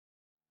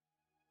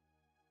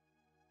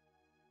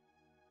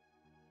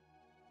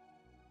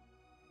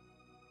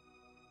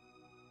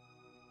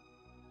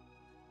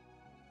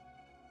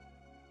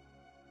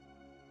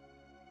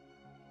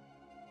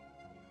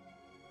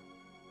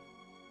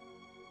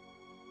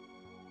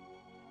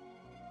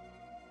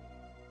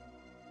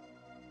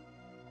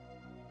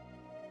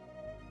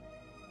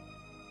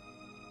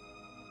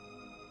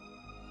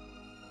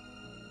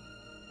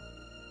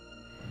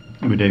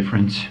Good day,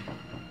 friends.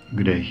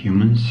 Good day,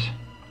 humans.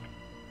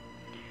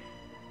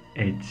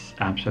 It's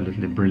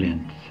absolutely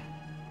brilliant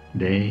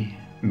day,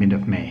 mid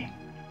of May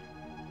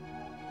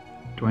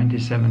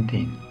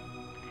 2017.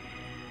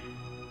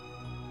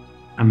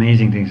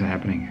 Amazing things are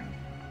happening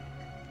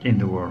in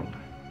the world.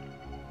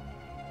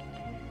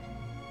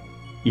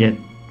 Yet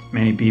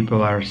many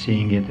people are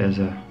seeing it as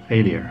a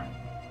failure.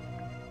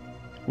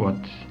 What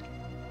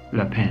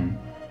Le Pen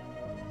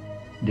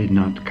did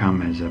not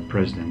come as a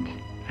president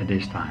at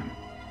this time.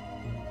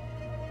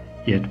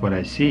 Yet what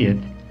I see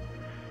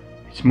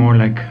it's more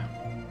like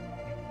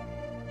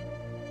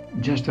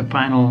just a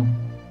final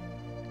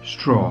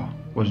straw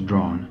was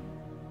drawn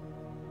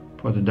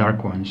for the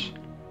dark ones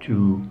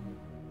to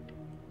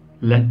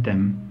let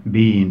them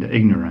be in the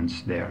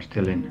ignorance they are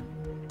still in.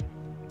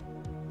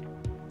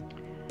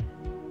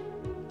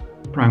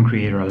 Prime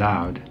Creator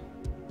allowed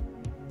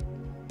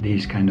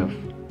these kind of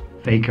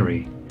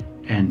fakery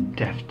and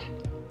theft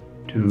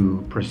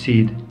to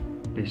proceed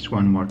this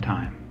one more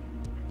time,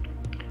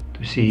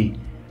 to see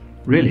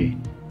really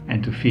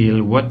and to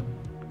feel what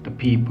the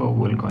people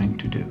were going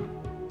to do.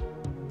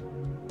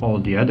 All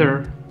the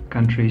other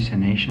countries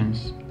and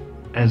nations,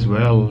 as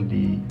well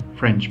the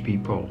French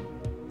people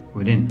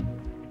within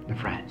the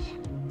France.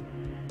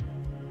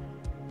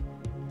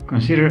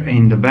 Consider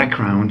in the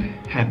background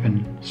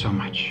happened so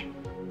much.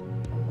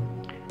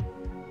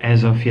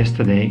 As of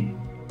yesterday,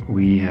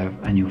 we have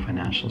a new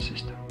financial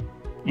system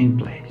in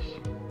place,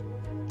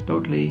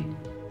 totally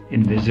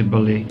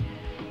invisibly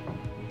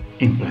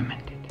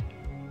implemented,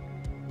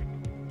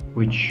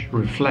 which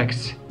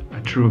reflects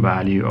a true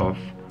value of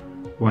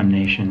one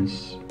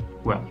nation's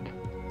wealth.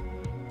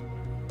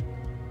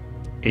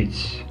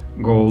 It's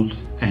gold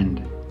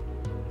and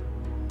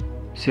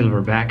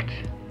silver backed.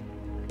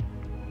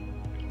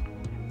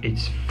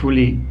 It's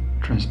fully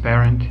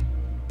transparent,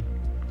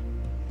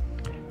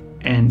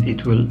 and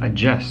it will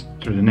adjust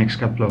through the next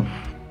couple of,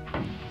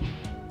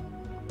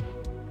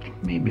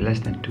 maybe less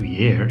than 2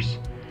 years.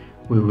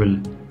 We will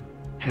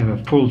have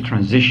a full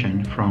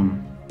transition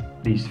from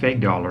these fake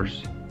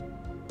dollars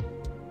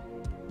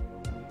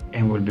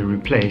and will be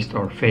replaced,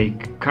 or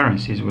fake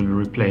currencies will be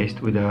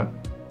replaced with a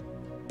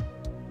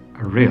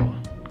real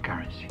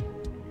currency.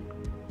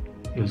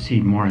 You'll see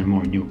more and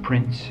more new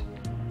prints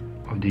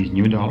of these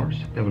new dollars.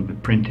 They will be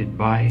printed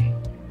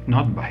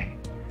not by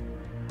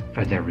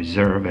Federal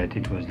Reserve as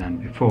it was done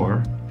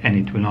before, and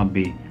it will not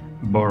be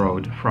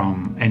borrowed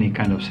from any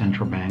kind of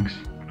central banks.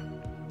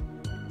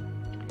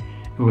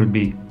 It will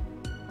be,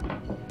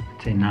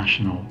 let's say,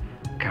 national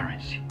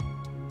currency,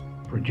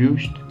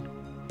 produced,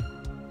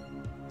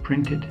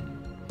 printed,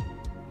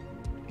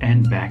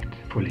 and backed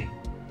fully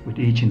with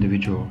each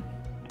individual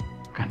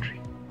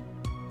country.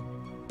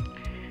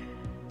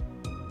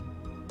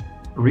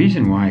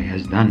 Reason why it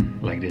has done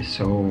like this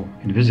so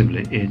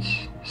invisibly,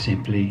 it's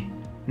simply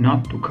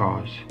not to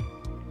cause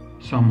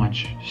so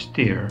much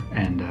stir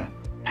and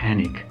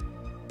panic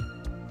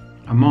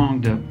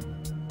among the,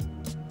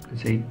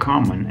 let's say,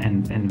 common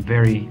and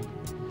very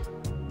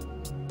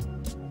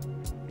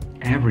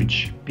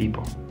average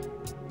people,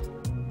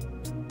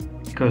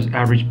 because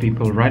average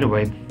people right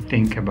away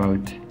think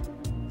about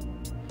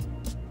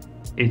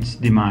its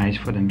demise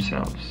for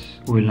themselves.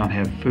 We will not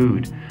have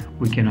food,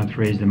 we cannot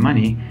raise the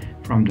money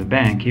from the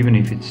bank, even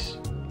if it's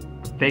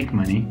fake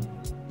money,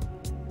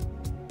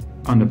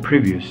 on the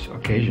previous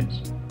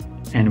occasions,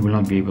 and will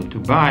not be able to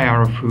buy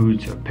our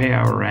foods or pay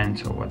our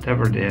rents or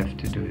whatever they have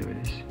to do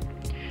with this.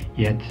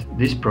 Yet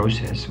this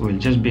process will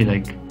just be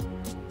like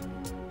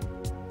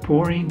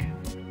pouring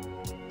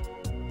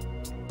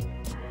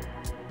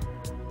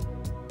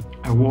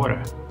a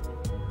water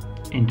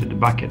into the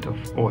bucket of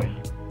oil,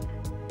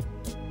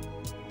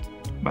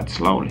 but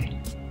slowly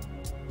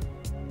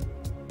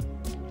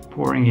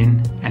pouring in,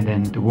 and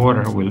then the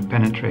water will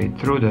penetrate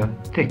through the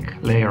thick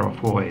layer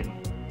of oil,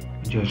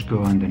 just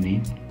go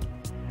underneath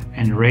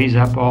and raise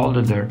up all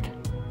the dirt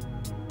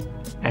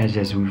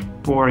as we're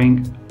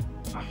pouring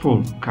a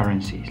full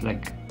currencies,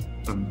 like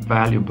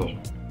valuable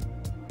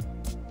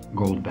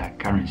gold-backed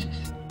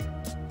currencies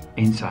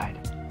inside.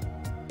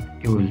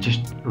 It will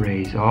just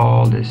raise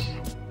all this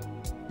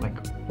like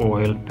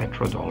oil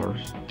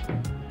petrodollars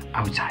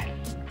outside.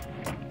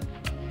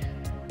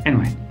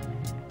 Anyway,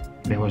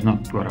 that was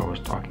not what I was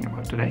talking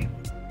about today.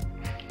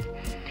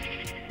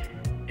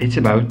 It's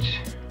about,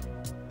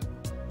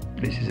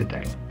 this is the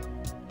title,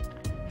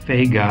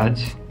 fake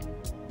gods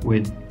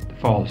with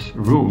false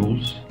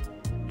rules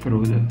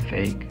through the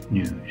fake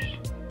news.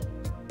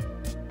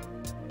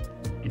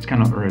 It's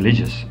kind of a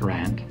religious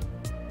rant.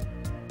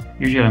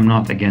 Usually I'm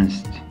not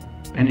against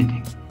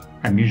anything.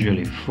 I'm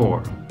usually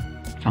for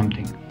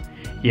something.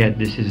 Yet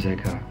this is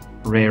like a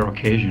rare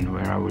occasion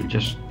where I will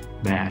just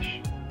bash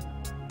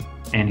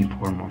any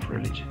form of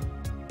religion.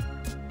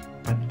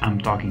 But I'm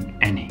talking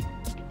any.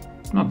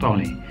 Not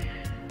only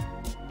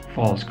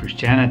false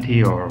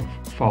Christianity or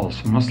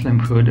false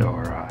Muslimhood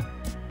or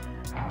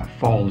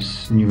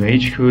false New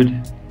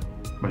Agehood,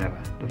 whatever,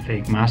 the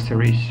fake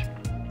masteries,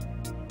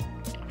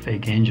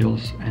 fake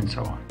angels, and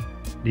so on.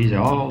 These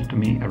are all, to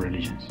me, are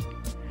religions.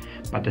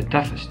 But the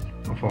toughest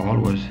of all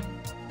was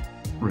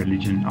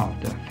religion of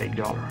the fake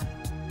dollar.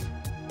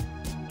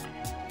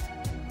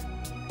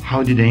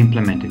 How did they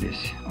implement this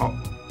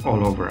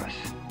all over us?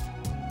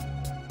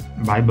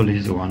 Bible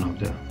is one of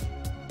the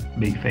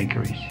big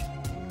fakeries.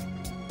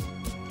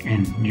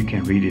 And you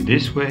can read it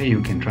this way,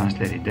 you can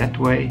translate it that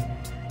way,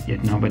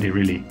 yet nobody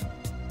really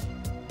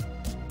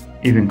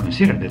even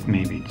considered that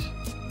maybe it's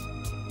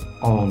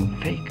all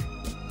fake,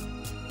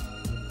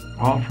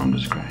 all from the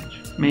scratch.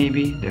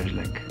 Maybe there's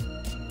like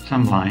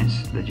some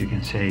lines that you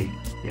can say,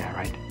 yeah,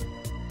 right,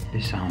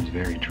 this sounds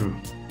very true.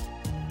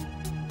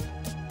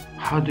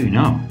 How do you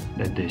know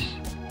that this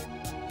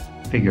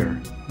figure,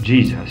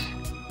 Jesus,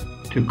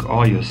 took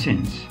all your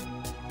sins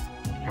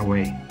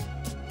away?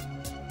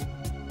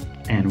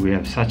 And we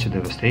have such a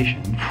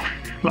devastation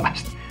for the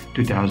last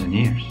 2,000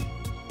 years.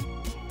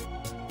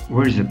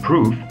 Where is the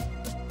proof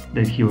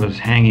that he was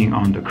hanging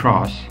on the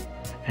cross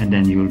and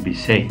then you will be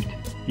saved,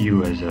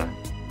 you as a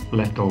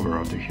leftover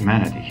of the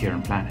humanity here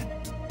on planet?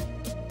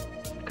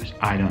 Because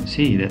I don't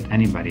see that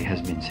anybody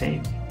has been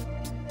saved.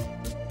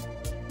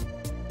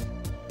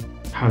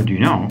 How do you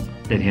know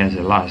that he has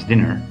a last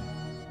dinner,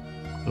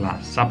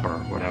 last supper,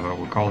 whatever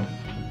we call it,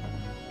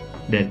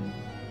 that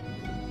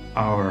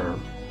our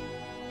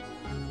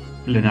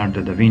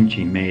Leonardo da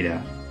Vinci made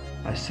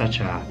such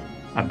a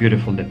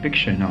beautiful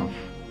depiction of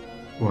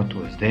what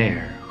was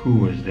there, who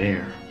was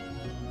there,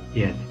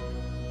 yet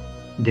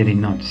they did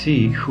not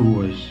see who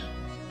was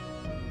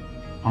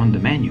on the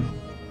menu?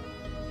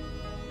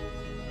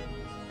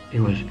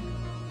 It was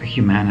the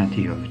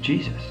humanity of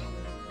Jesus.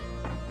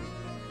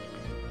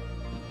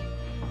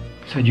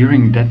 So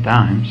during that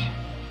times,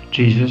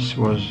 Jesus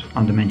was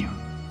on the menu,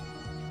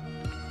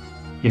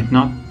 yet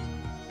not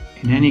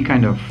in any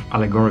kind of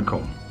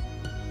allegorical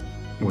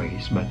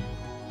ways, but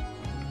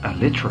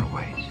literal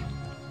ways.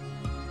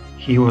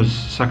 He was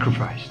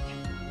sacrificed.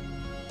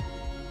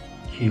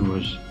 He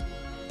was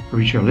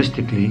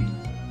ritualistically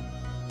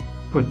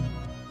put,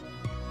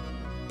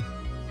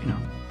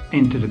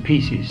 into the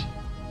pieces,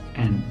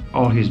 and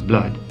all his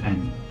blood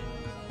and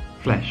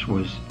flesh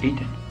was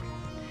eaten.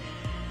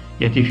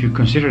 Yet if you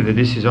consider that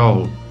this is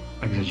all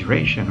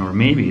exaggeration, or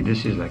maybe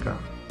this is like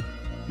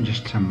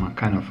just some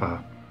kind of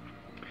a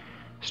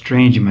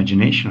strange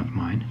imagination of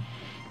mine,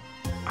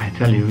 I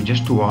tell you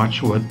just to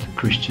watch what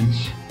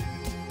Christians,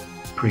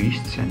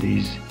 priests, and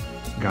these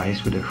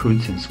guys with the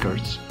hoods and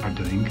skirts are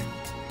doing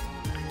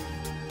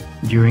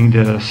during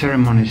the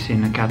ceremonies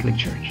in a Catholic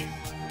Church.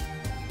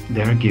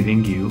 They're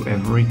giving you,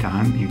 every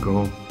time you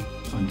go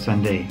on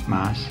Sunday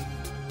Mass,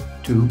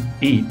 to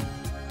eat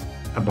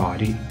a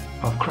body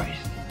of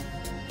Christ,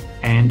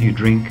 and you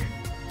drink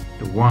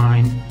the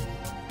wine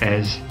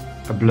as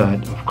a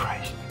blood of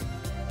Christ.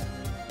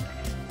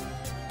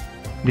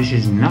 This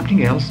is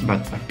nothing else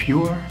but a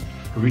pure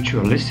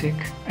ritualistic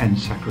and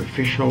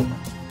sacrificial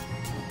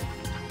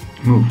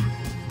move.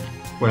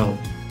 Well,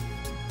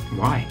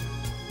 why?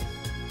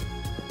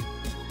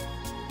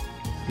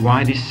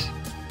 Why this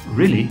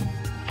really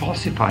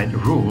falsified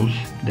rules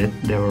that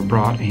they were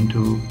brought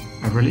into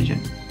a religion,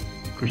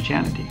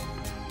 Christianity?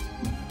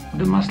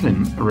 The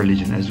Muslim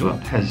religion as well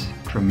has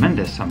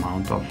tremendous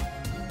amount of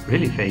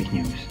really fake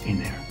news in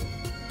there.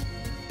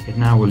 It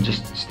now will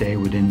just stay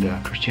within the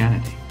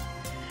Christianity.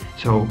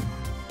 So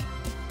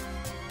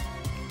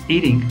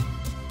eating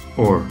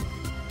or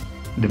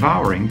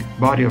devouring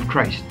body of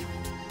Christ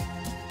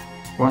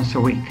once a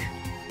week,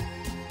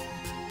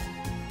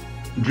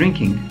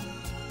 drinking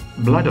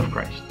blood of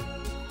Christ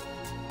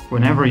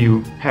whenever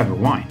you have a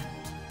wine,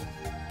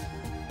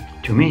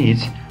 to me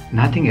it's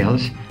nothing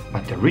else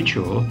but a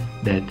ritual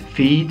that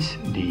feeds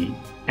the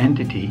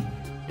entity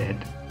that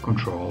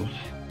controls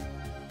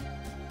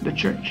the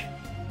church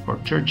or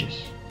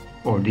churches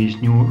or this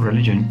new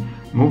religion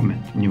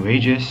movement, New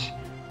Ages,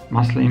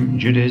 Muslim,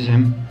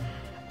 Judaism,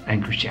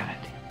 and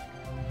Christianity.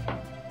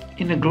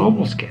 In a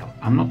global scale,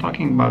 I'm not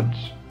talking about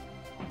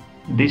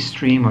this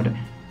stream or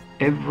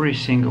every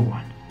single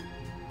one.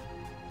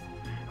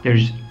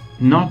 There's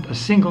not a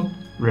single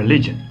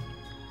religion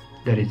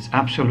that is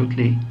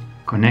absolutely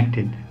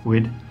connected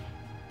with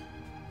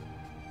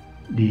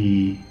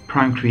the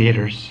prime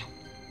creator's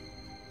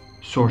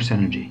source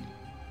energy,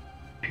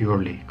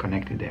 purely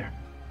connected there.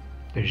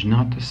 There's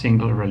not a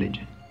single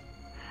religion.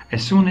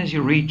 As soon as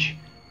you reach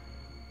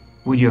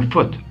with your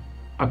foot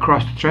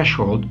across the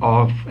threshold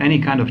of any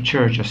kind of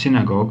church or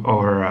synagogue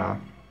or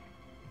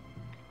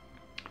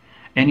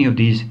any of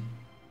these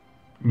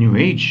New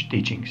Age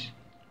teachings,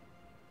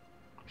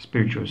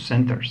 spiritual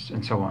centers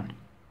and so on,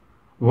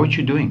 what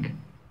you're doing?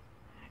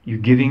 You're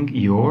giving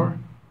your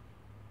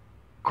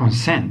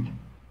consent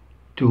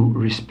to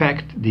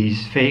respect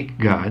these fake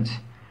gods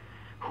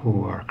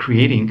who are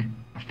creating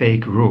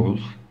fake rules.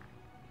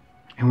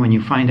 And when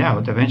you find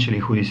out eventually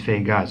who these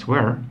fake gods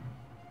were,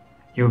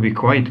 you'll be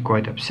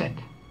quite upset.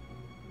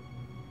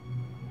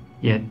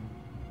 Yet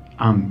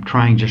I'm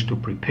trying just to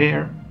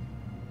prepare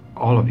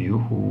all of you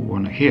who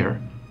want to hear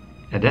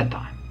at that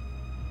time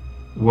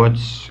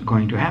what's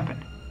going to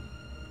happen.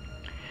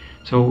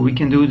 So we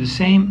can do the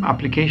same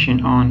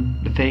application on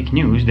the fake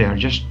news. They are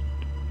just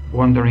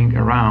wandering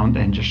around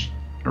and just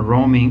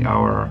roaming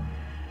our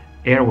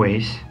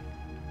airways,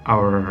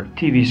 our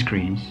TV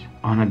screens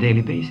on a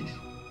daily basis?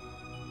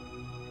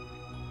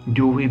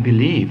 Do we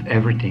believe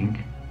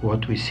everything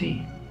what we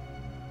see?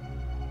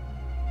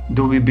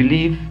 Do we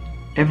believe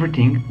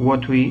everything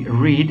what we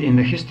read in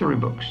the history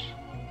books?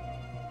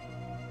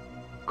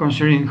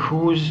 Considering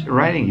who's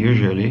writing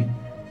usually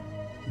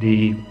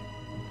the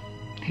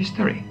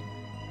history.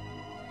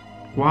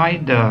 Why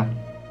the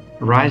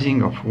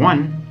rising of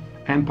one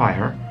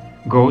empire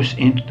goes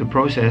into the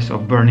process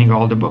of burning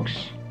all the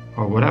books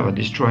or whatever,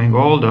 destroying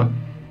all the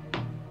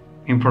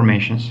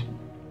informations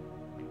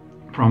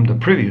from the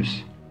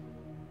previous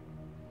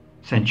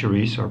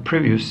centuries or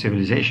previous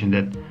civilization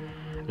that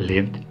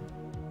lived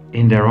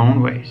in their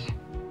own ways,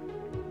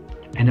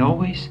 and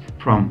always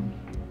from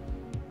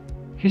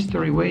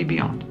history way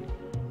beyond.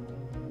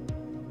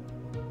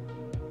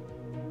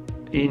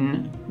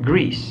 In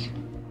Greece,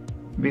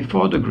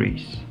 before the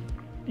Greece,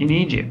 in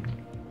Egypt,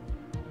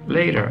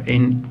 later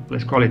in,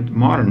 let's call it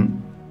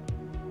modern,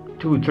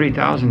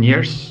 2,000-3,000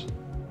 years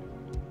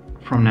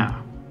from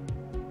now,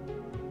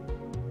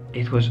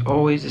 it was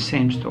always the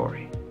same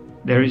story.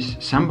 There is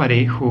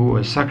somebody who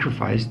was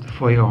sacrificed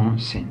for your own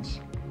sins.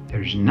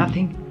 There is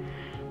nothing,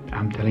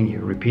 I'm telling you,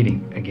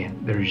 repeating again,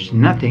 there is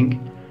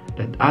nothing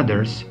that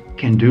others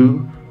can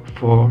do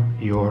for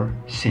your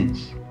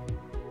sins.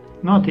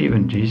 Not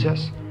even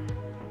Jesus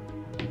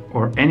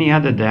or any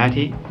other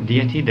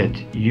deity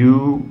that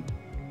you've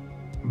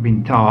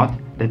been taught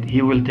that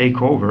he will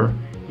take over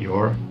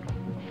your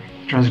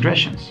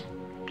transgressions.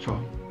 So,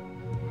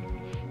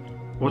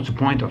 what's the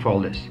point of all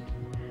this?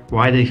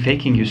 Why are they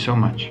faking you so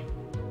much?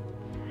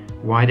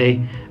 Why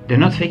they're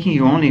not faking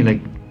you only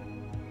like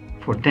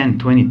for 10,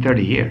 20,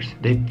 30 years.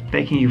 They're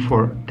faking you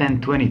for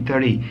 10, 20,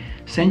 30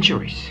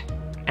 centuries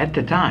at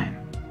the time.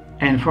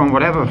 And from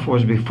whatever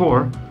was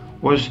before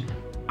was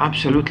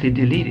absolutely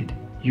deleted.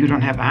 You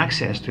don't have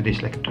access to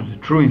this, like to the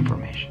true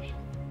information.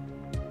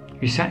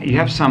 You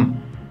have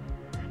some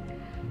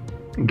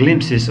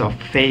glimpses of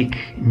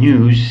fake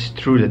news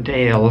through the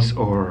tales,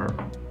 or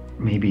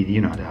maybe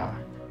the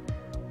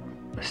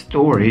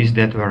stories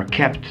that were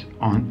kept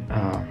on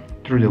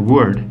through the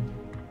word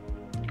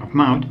of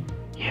mouth.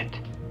 Yet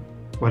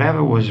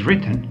whatever was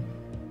written,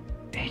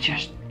 it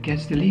just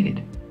gets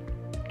deleted,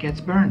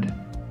 gets burned.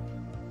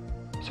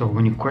 So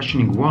when you're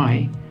questioning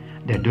why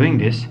they're doing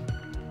this,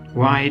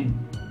 why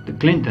the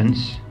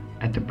Clintons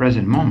at the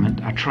present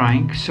moment are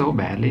trying so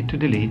badly to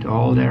delete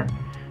all their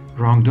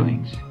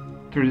wrongdoings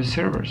through the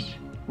servers,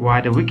 why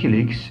the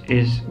WikiLeaks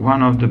is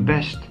one of the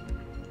best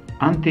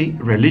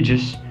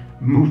anti-religious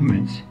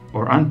movements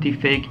or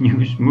anti-fake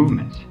news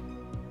movements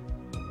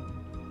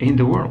in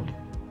the world,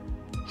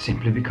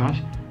 simply because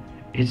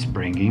it's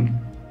bringing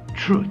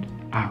truth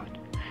out.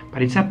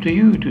 But it's up to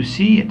you to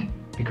see it,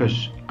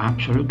 because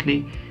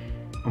absolutely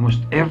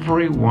almost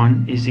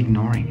everyone is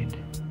ignoring it.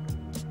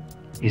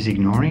 Is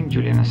ignoring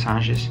Julian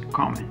Assange's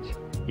comments,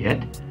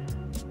 yet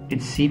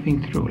it's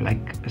seeping through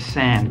like a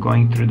sand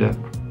going through the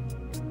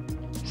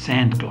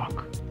sand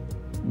clock,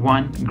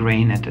 one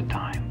grain at a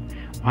time,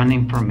 one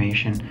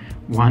information,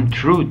 one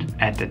truth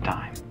at a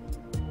time.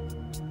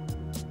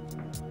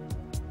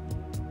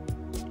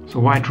 So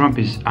why Trump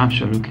is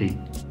absolutely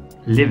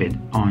livid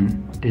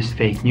on this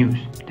fake news?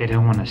 They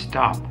don't want to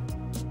stop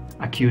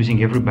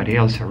accusing everybody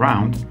else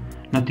around,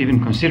 not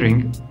even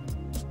considering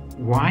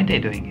why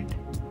they're doing it.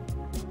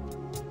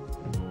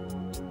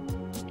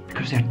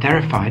 Because they're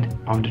terrified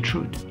of the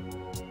truth.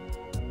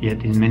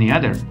 Yet in many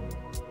other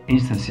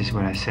instances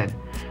where I said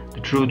the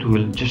truth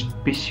will just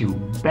piss you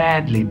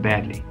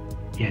badly,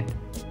 yet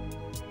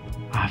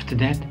after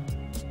that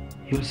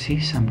you'll see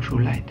some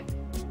true light,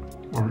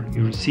 or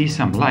you'll see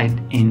some light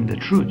in the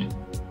truth.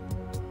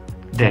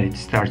 Then it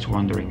starts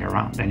wandering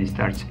around, then it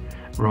starts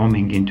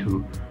roaming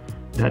into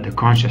the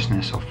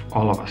consciousness of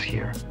all of us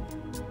here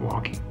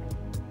walking.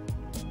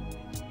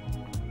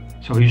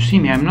 So you see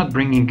me, I'm not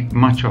bringing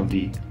much of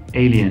the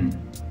alien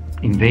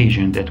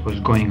invasion that was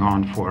going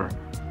on for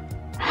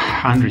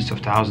hundreds of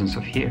thousands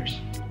of years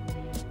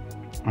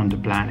on the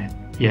planet.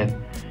 Yet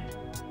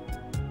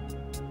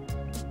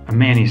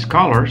many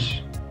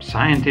scholars,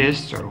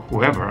 scientists, or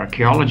whoever,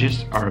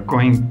 archaeologists, are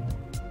going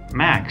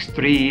max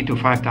 3,000 to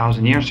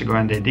 5,000 years ago,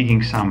 and they're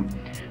digging some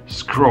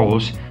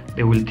scrolls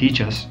that will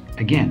teach us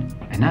again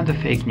another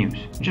fake news,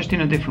 just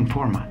in a different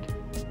format.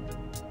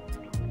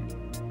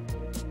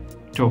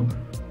 So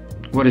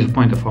what is the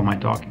point of all my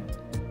talking?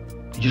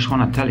 I just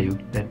want to tell you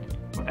that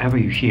whatever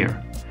you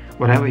hear,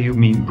 whatever you've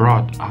been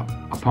brought up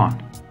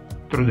upon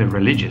through the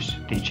religious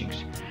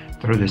teachings,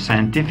 through the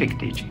scientific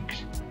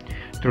teachings,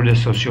 through the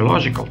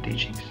sociological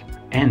teachings,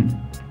 and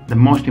the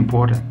most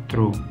important,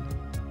 through,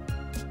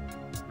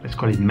 let's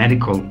call it,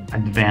 medical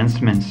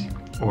advancements,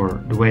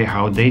 or the way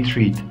how they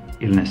treat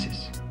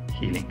illnesses,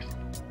 healings,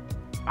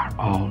 are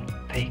all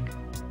fake.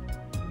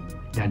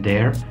 They're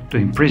there to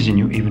imprison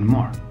you even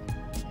more.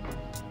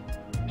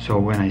 So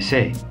when I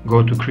say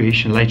go to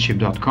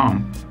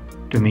creationlightship.com,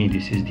 to me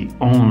this is the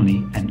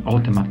only and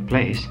ultimate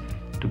place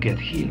to get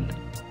healed,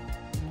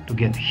 to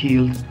get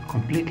healed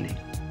completely,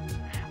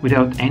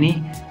 without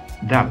any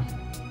doubt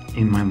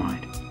in my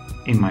mind,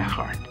 in my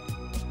heart,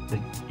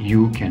 that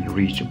you can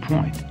reach a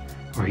point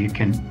where you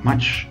can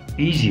much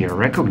easier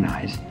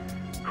recognize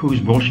who's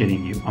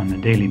bullshitting you on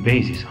a daily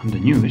basis on the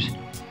news,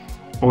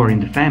 or in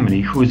the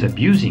family who's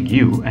abusing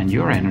you and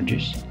your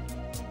energies.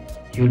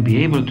 You'll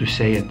be able to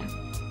say it,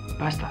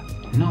 basta,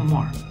 no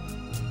more.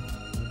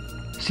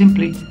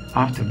 Simply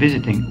after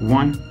visiting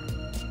one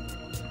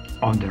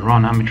of the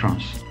Ron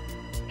Amitron's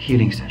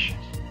healing sessions.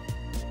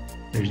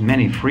 There's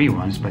many free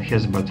ones, but he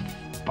has about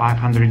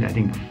 500, I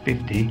think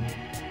 50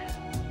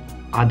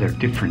 other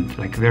different,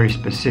 like very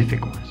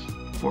specific ones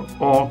for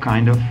all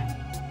kind of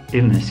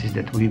illnesses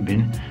that we've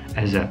been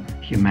as a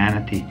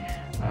humanity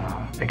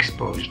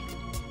exposed.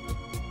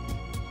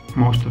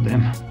 Most of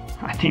them,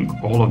 I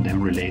think all of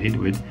them, related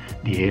with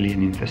the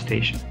alien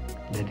infestation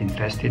that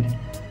infested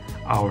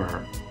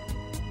our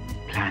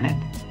planet,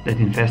 that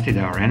infested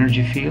our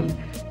energy field,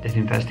 that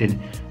infested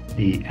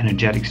the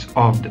energetics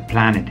of the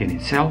planet in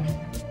itself,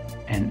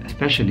 and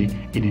especially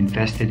it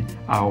infested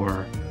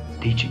our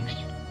teachings,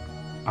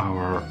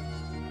 our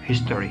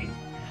history,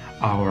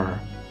 our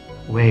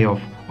way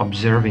of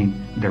observing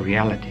the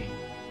reality.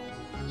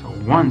 So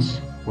once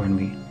when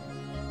we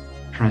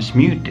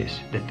transmute this,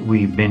 that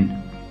we've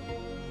been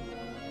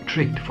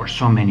tricked for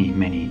so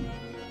many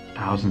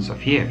thousands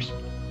of years,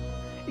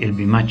 it'll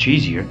be much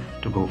easier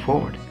to go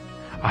forward.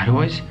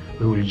 Otherwise,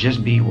 we will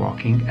just be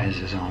walking as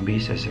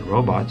zombies, as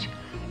robots,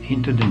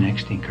 into the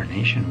next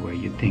incarnation where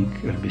you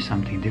think it'll be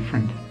something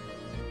different.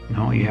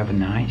 No, you have a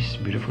nice,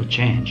 beautiful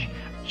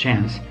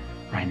chance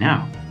right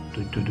now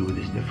to do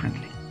this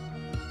differently.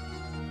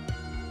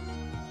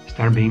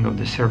 Start being of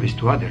the service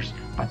to others,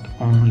 but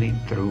only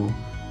through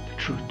the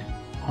truth,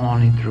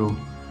 only through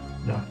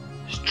the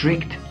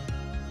strict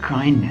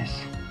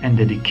kindness and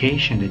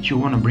dedication that you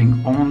want to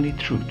bring only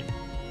truth.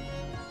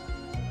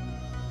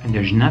 And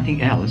there's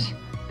nothing else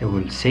that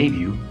will save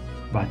you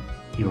but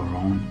your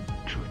own